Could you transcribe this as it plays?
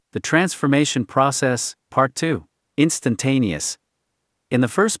The Transformation Process, Part 2. Instantaneous. In the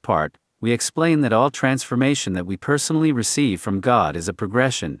first part, we explain that all transformation that we personally receive from God is a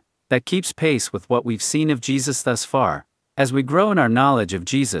progression that keeps pace with what we've seen of Jesus thus far. As we grow in our knowledge of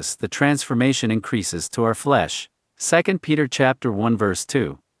Jesus, the transformation increases to our flesh. 2 Peter chapter 1 verse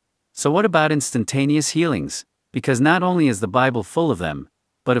 2. So what about instantaneous healings? Because not only is the Bible full of them,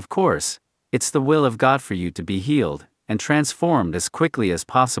 but of course, it's the will of God for you to be healed and transformed as quickly as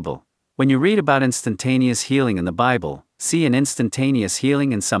possible. When you read about instantaneous healing in the Bible, see an instantaneous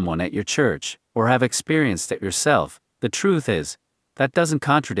healing in someone at your church, or have experienced it yourself, the truth is, that doesn't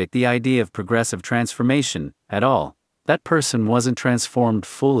contradict the idea of progressive transformation at all. That person wasn't transformed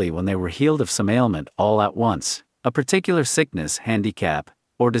fully when they were healed of some ailment all at once. A particular sickness, handicap,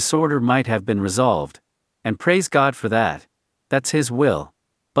 or disorder might have been resolved, and praise God for that. That's His will.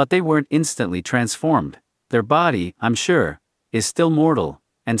 But they weren't instantly transformed. Their body, I'm sure, is still mortal,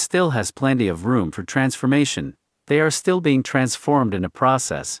 and still has plenty of room for transformation. They are still being transformed in a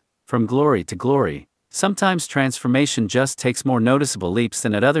process, from glory to glory. Sometimes transformation just takes more noticeable leaps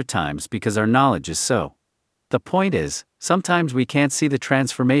than at other times because our knowledge is so. The point is, sometimes we can't see the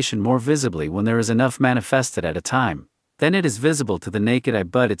transformation more visibly when there is enough manifested at a time. Then it is visible to the naked eye,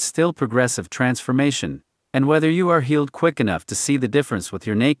 but it's still progressive transformation. And whether you are healed quick enough to see the difference with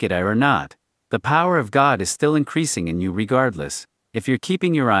your naked eye or not, the power of God is still increasing in you regardless, if you're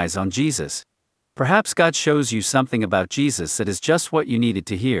keeping your eyes on Jesus. Perhaps God shows you something about Jesus that is just what you needed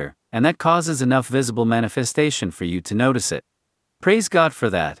to hear, and that causes enough visible manifestation for you to notice it. Praise God for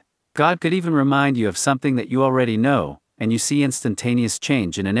that. God could even remind you of something that you already know, and you see instantaneous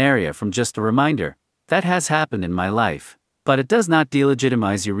change in an area from just a reminder. That has happened in my life. But it does not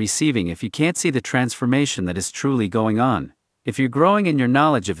delegitimize your receiving if you can't see the transformation that is truly going on. If you're growing in your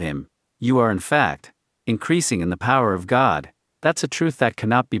knowledge of Him, you are in fact increasing in the power of God. That's a truth that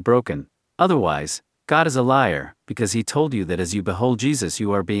cannot be broken. Otherwise, God is a liar, because He told you that as you behold Jesus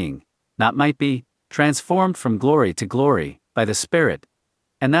you are being, not might be, transformed from glory to glory, by the Spirit.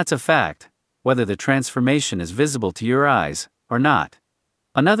 And that's a fact, whether the transformation is visible to your eyes, or not.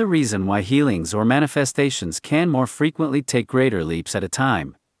 Another reason why healings or manifestations can more frequently take greater leaps at a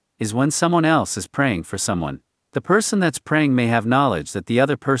time, is when someone else is praying for someone. The person that's praying may have knowledge that the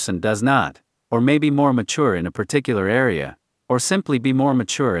other person does not, or may be more mature in a particular area, or simply be more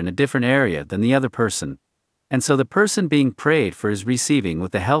mature in a different area than the other person. And so the person being prayed for is receiving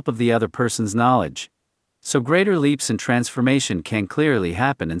with the help of the other person's knowledge. So greater leaps in transformation can clearly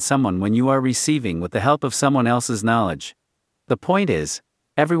happen in someone when you are receiving with the help of someone else's knowledge. The point is,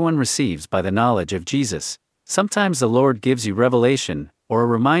 everyone receives by the knowledge of Jesus. Sometimes the Lord gives you revelation, or a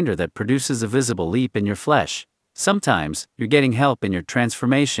reminder that produces a visible leap in your flesh. Sometimes, you're getting help in your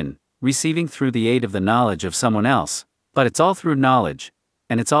transformation, receiving through the aid of the knowledge of someone else. But it's all through knowledge,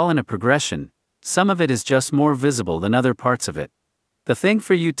 and it's all in a progression. Some of it is just more visible than other parts of it. The thing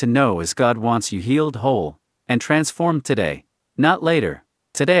for you to know is God wants you healed whole, and transformed today, not later,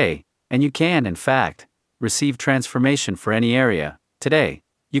 today, and you can, in fact, receive transformation for any area, today.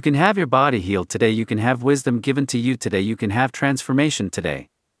 You can have your body healed today, you can have wisdom given to you today, you can have transformation today.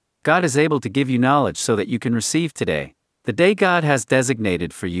 God is able to give you knowledge so that you can receive today. The day God has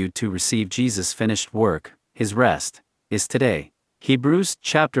designated for you to receive Jesus' finished work, His rest, is today. Hebrews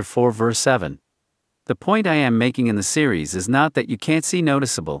chapter 4 verse 7. The point I am making in the series is not that you can't see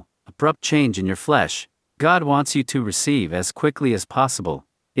noticeable, abrupt change in your flesh. God wants you to receive as quickly as possible.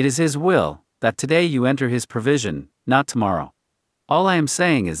 It is His will that today you enter His provision, not tomorrow. All I am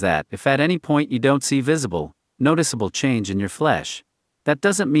saying is that if at any point you don't see visible, noticeable change in your flesh, that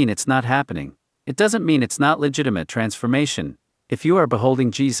doesn't mean it's not happening. It doesn't mean it's not legitimate transformation. If you are beholding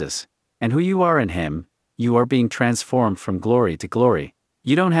Jesus, and who you are in Him, you are being transformed from glory to glory.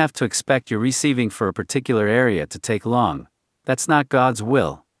 You don't have to expect your receiving for a particular area to take long. That's not God's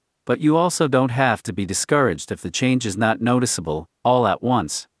will. But you also don't have to be discouraged if the change is not noticeable, all at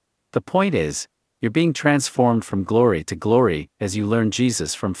once. The point is, you're being transformed from glory to glory as you learn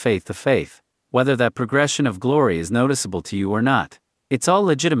Jesus from faith to faith. Whether that progression of glory is noticeable to you or not, it's all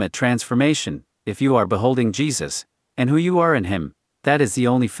legitimate transformation. If you are beholding Jesus, and who you are in Him, that is the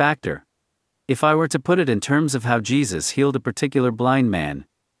only factor. If I were to put it in terms of how Jesus healed a particular blind man,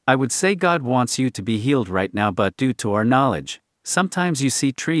 I would say God wants you to be healed right now, but due to our knowledge, sometimes you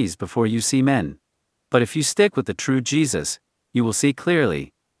see trees before you see men. But if you stick with the true Jesus, you will see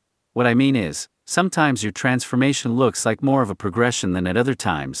clearly. What I mean is, sometimes your transformation looks like more of a progression than at other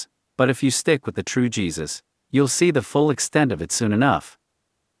times, but if you stick with the true Jesus, you'll see the full extent of it soon enough.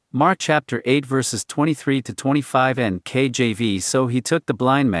 Mark chapter 8 verses 23 to 25 NKJV. So He took the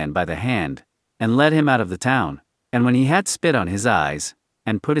blind man by the hand, and led him out of the town, and when he had spit on his eyes,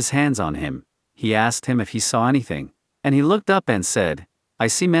 and put his hands on him. He asked him if he saw anything. And he looked up and said, "I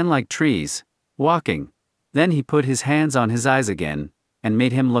see men like trees, walking." Then he put his hands on his eyes again, and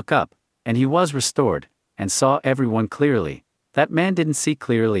made him look up, and he was restored, and saw everyone clearly. That man didn't see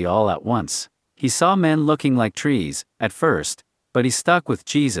clearly all at once. He saw men looking like trees, at first, but he stuck with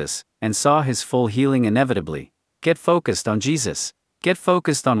Jesus, and saw his full healing inevitably. Get focused on Jesus. Get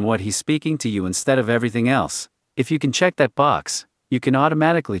focused on what he's speaking to you instead of everything else. If you can check that box, you can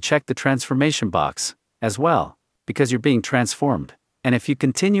automatically check the transformation box, as well, because you're being transformed. And if you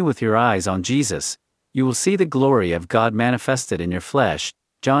continue with your eyes on Jesus, you will see the glory of God manifested in your flesh.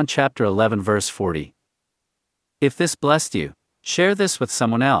 John chapter 11 verse 40. If this blessed you, share this with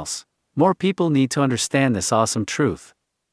someone else. More people need to understand this awesome truth.